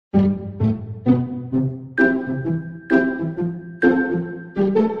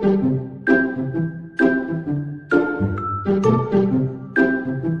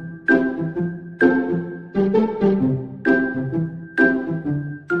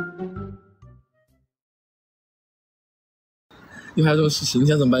又还有这种事情，你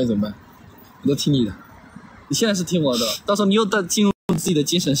想怎么办就怎么办，我都听你的。你现在是听我的，到时候你又进入自己的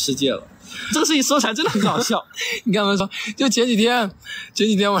精神世界了。这个事情说起来真的很搞笑。你干嘛说？就前几天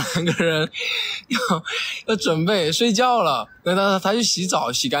我2个人要准备睡觉了，那他去洗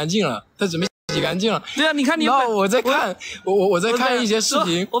澡，洗干净了，他准备洗干净了。对啊，你看你。然后我在看我在看一些视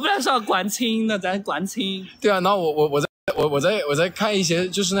频。我本来说要管清的，咱管清。对啊，然后我在看一些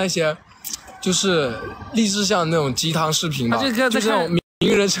就是那些就是励志像那种鸡汤视频嘛，就是那种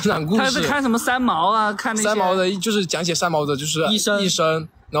名人成长故事。他在看什么三毛啊，看那些三毛的，就是讲解三毛的，就是一生，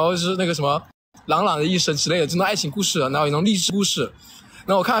然后是那个什么朗朗的一生之类的这种爱情故事，然后一种励志故事。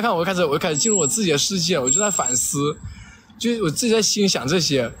然后我看，我就开始进入我自己的世界，我就在反思，就是我自己在心想这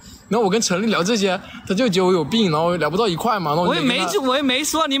些。然后我跟陈丽聊这些，他就觉得我有病，然后聊不到一块嘛。然后我也没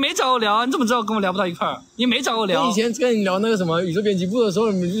说，你没找我聊，你怎么知道跟我聊不到一块？你没找我聊。我以前跟你聊那个什么宇宙编辑部的时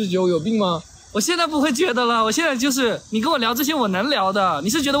候，你就是觉得我有病吗？我现在不会觉得了，我现在就是你跟我聊这些我能聊的，你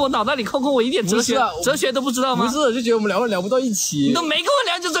是觉得我脑袋里空空，我一点哲学都不知道吗？不是，就觉得我们聊不到一起。你都没跟我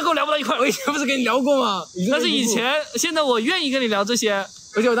聊，就跟我聊不到一块。我以前不是跟你聊过吗？但是以前，现在我愿意跟你聊这些，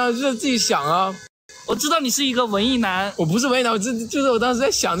而且我当时就是自己想啊。我知道你是一个文艺男，我不是文艺男，就是我当时在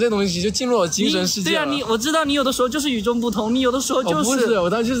想这些东西，就进入我精神世界了。对啊，我知道你有的时候就是与众不同，你有的时候就是。不是，我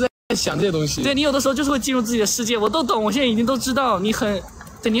当时就是在想这些东西。对，你有的时候就是会进入自己的世界，我都懂，我现在已经都知道，你很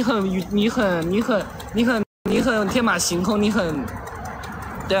天马行空，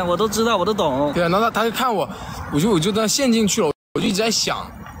对啊，我都知道，我都懂。对啊，然后他就看我就在陷进去了，我就一直在想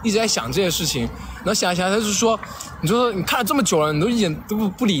这些事情，然后想，他就说，你说你看了这么久了，你都一点都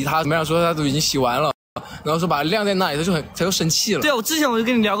不理他，怎么样？说他都已经洗完了，然后说把它晾在那里，他就生气了。对啊，我之前我就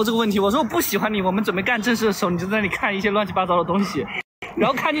跟你聊过这个问题，我说我不喜欢你，我们准备干正事的时候，你就在那里看一些乱七八糟的东西，然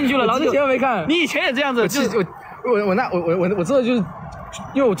后看进去了，然后就之前没看，你以前也这样子，我真的就是，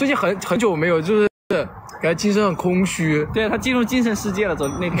因为我最近很久没有就是感觉精神很空虚。对，他进入精神世界了，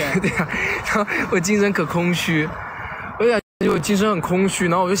那天。对啊，然后我精神可空虚，我感觉我精神很空虚，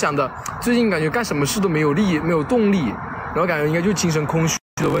然后我就想着最近感觉干什么事都没有动力，然后感觉应该就是精神空虚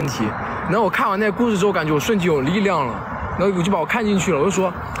的问题。然后我看完那个故事之后，感觉我瞬间有力量了，然后我就把我看进去了，我就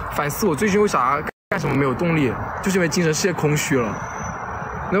说反思我最近为啥干什么没有动力，就是因为精神世界空虚了。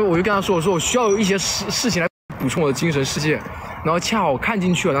然后我就跟他说，我说我需要有一些事情来补充我的精神世界，然后恰好我看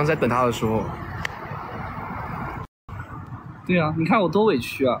进去了，当时在等他的时候。对啊，你看我多委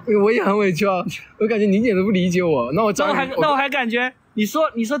屈啊！我也很委屈啊，我感觉你一点都不理解我。那我还感觉你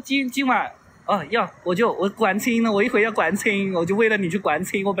说今晚我管清了，我一会要管清，我就为了你去管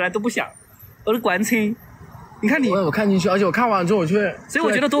清，我本来都不想，我就管清。你看你，我看进去，而且我看完之后我就会，所以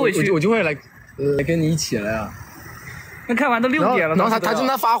我觉得多委屈，我就会来跟你一起来啊。那看完都6点了，然后他正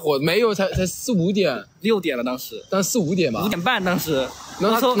在发火，没有才4、5点，6点了当时4、5点吧，5点半当时。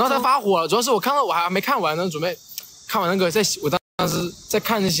然后他发火了，主要是我看到我还没看完呢，准备看完那个，我当时在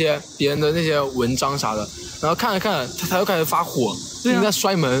看那些别人的那些文章啥的，然后看着他又开始发火，最近在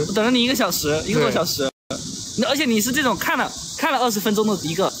摔门。我等了你1个小时，1个多小时。而且你是这种看了20分钟的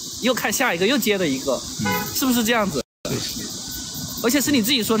一个，又看下一个，又接着一个，是不是这样子？对。而且是你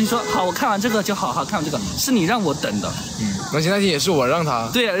自己说，你说好，我看完这个就好看完这个，是你让我等的。而且那天也是我让他。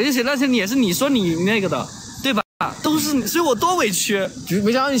对，而且那天也是你说你那个的，对吧？都是你，所以我多委屈。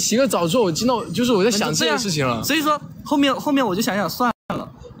没想到你洗个澡之后，我听到就是我在想这件事情了。所以说后面我就想算了，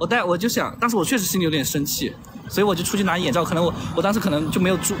我就想，当时我确实心里有点生气，所以我就出去拿眼罩。可能我当时可能就没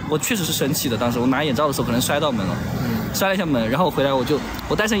有我确实是生气的。当时我拿眼罩的时候可能摔到门了，摔了一下门，然后我回来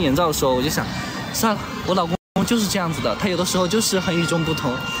我戴上眼罩的时候我就想，算了，我老公就是这样子的，他有的时候就是很与众不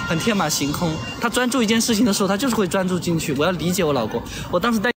同，很天马行空。他专注一件事情的时候，他就是会专注进去。我要理解我老公。我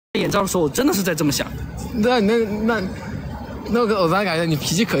当时戴眼罩的时候，我真的是在这么想。那个我当时感觉你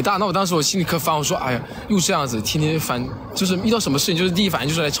脾气可大，那我当时我心里可烦，我说哎呀，又这样子，天天烦，就是遇到什么事情就是第一反应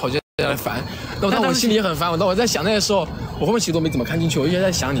就是来吵架来烦。那我心里也很烦，我在想那个时候，我后面其实都没怎么看进去，我一直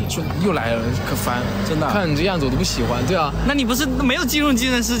在想你说又来了，可烦，真的。看你这样子我都不喜欢，对啊。那你不是没有进入精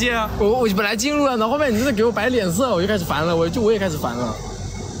神世界啊？我本来进入了，然后后面你就是给我摆脸色，我就开始烦了，我也开始烦了。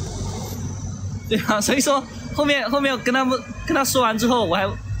对啊，所以说后面跟他说完之后，我还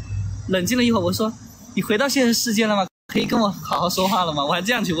冷静了一会儿，我说你回到现实世界了吗？可以跟我好好说话了吗？我还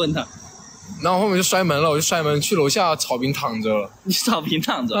这样去问他。然后后面就摔门了，我就摔门去楼下草坪躺着了。你草坪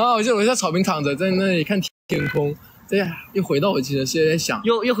躺着？啊，我就楼下草坪躺着，在那里看天空。对呀，又回到我精神世界在想，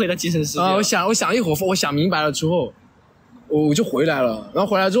又回到精神世界。啊，我想一会儿，我想明白了之后，我就回来了。然后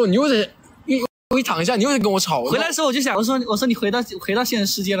回来之后，你又在一躺下，你又在跟我吵。回来的时候我就想，我说你回到现实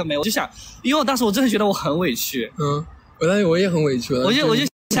世界了没？我就想，因为我当时我真的觉得我很委屈。我当时我也很委屈。我就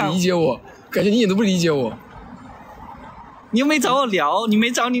想理解我，感觉你一点都不理解我。你又没找我聊，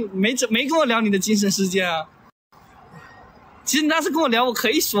没跟我聊你的精神世界啊。其实你当时跟我聊，我可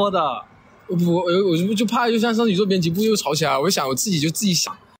以说的。我就怕就像上次宇宙编辑部又吵起来，我就想我自己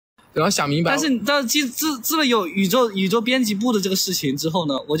想，然后想明白。但是自了有宇宙编辑部的这个事情之后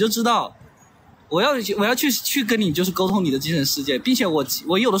呢，我就知道我要去跟你就是沟通你的精神世界，并且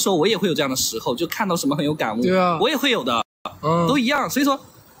我有的时候我也会有这样的时候，就看到什么很有感悟，对啊，我也会有的，都一样。所以说，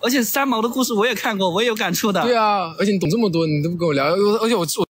而且三毛的故事我也看过，我也有感触的。对啊，而且你懂这么多，你都不跟我聊，而且我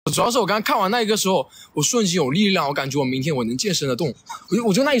主要是我刚刚看完那一个时候，我瞬间有力量，我感觉我明天我能健身得动。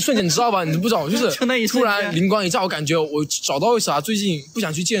我就那一瞬间，你知道吧？你不知道，就是突然灵光一乍，我感觉我找到为啥最近不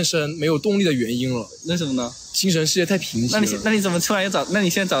想去健身、没有动力的原因了。为什么呢？精神世界太贫瘠了。那你怎么突然那你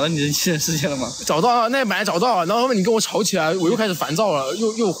现在找到你的精神世界了吗？找到啊，那本来找到了，然后你跟我吵起来，我又开始烦躁了，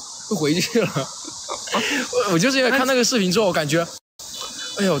又回去了。我就是因为看那个视频之后，我感觉，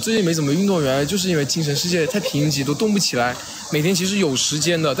哎呦，最近没怎么运动，原来就是因为精神世界太贫瘠，都动不起来。每天其实有时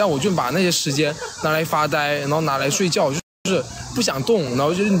间的，但我就把那些时间拿来发呆，然后拿来睡觉，就是不想动，然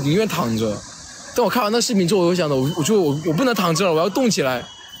后就是宁愿躺着。但我看完那视频之后，我就想着，我不能躺着了，我要动起来，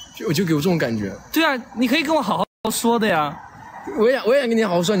我就给我这种感觉。对啊，你可以跟我好好说的呀。我也想跟你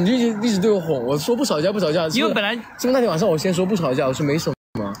好好说，你就一直对我哄，我说不吵架，因为本来是不是那天晚上我先说不吵架，我说没什么。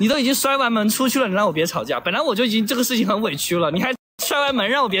你都已经摔完门出去了，你让我别吵架。本来我就已经这个事情很委屈了，你还摔完门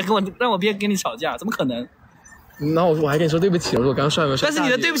让我别跟你吵架，怎么可能？然后我还跟你说对不起，我说我刚摔门。但是你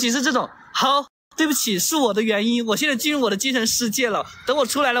的对不起是这种，好，对不起是我的原因，我现在进入我的精神世界了，等我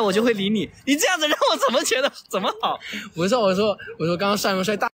出来了我就会理你。你这样子让我怎么觉得怎么好？我说刚刚摔门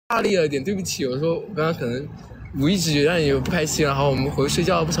摔大力了一点，对不起，我说我刚刚可能无意之间让你不开心，然后我们回去睡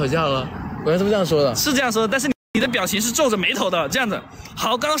觉不吵架了。我刚才是不是这样说的？是这样说的，但是你的表情是皱着眉头的，这样子。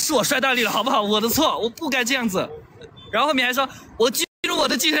好，刚刚是我摔大力了，好不好？我的错，我不该这样子。然后后面还说我进入我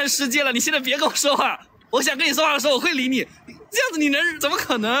的精神世界了，你现在别跟我说话。我想跟你说话的时候，我会理你。这样子你能怎么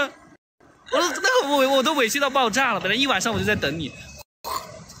可能？我都委屈到爆炸了。本来一晚上我就在等你，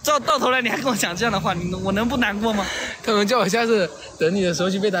到头来你还跟我讲这样的话，我能不难过吗？他们叫我下次等你的时候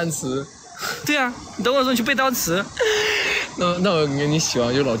去背单词。对啊，你等我说你去背单词。那我跟你喜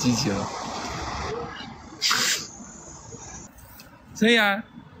欢就老积极了。所以啊，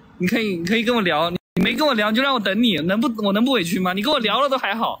你可以跟我聊。你没跟我聊，你就让我等你，我能不委屈吗？你跟我聊了都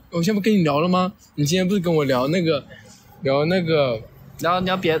还好。我现在不跟你聊了吗？你今天不是跟我聊别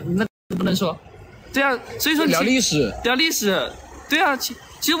那不能说。对啊，所以说聊历史。对啊，其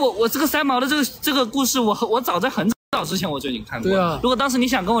实我这个三毛的这个故事，我早在很早之前我就已经看过。对啊。如果当时你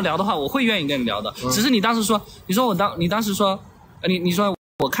想跟我聊的话，我会愿意跟你聊的。只是你当时说，你当时说，你说。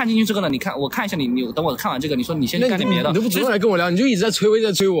我看进去这个了，我看一下你等我看完这个，你说你先去干点别的。你都不主动来跟我聊，你就一直在催我，一直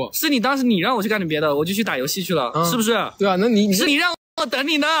在催我。是你当时你让我去干点别的，我就去打游戏去了，是不是？对啊，那是你让我等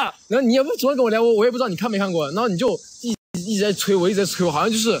你呢。然后你也不主动跟我聊，我也不知道你看没看过，然后你就一直在催我，好像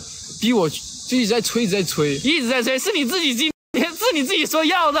就是逼我，就一直在催，是你自己说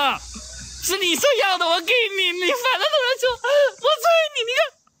要的，是你说要的，我给你，你反正都在说，我催你，你看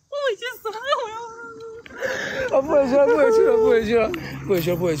我委屈死了，我要。啊，不委屈了，没事，不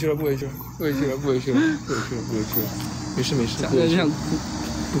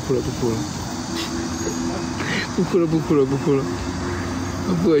哭了，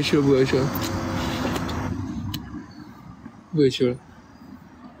不委屈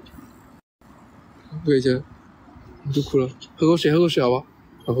了，你就哭了，喝口水好吧，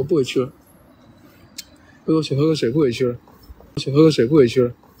好，不委屈了，喝口水，不委屈了。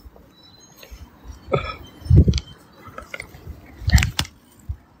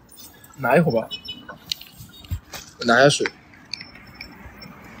拿一会儿吧，我拿下水。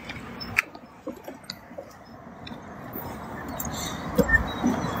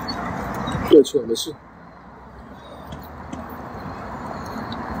不委屈了，没事。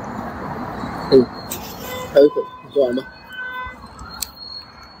还有一口，你喝完吧。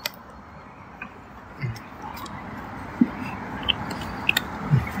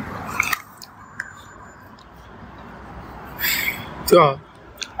对啊。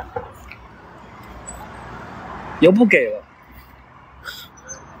又不给了。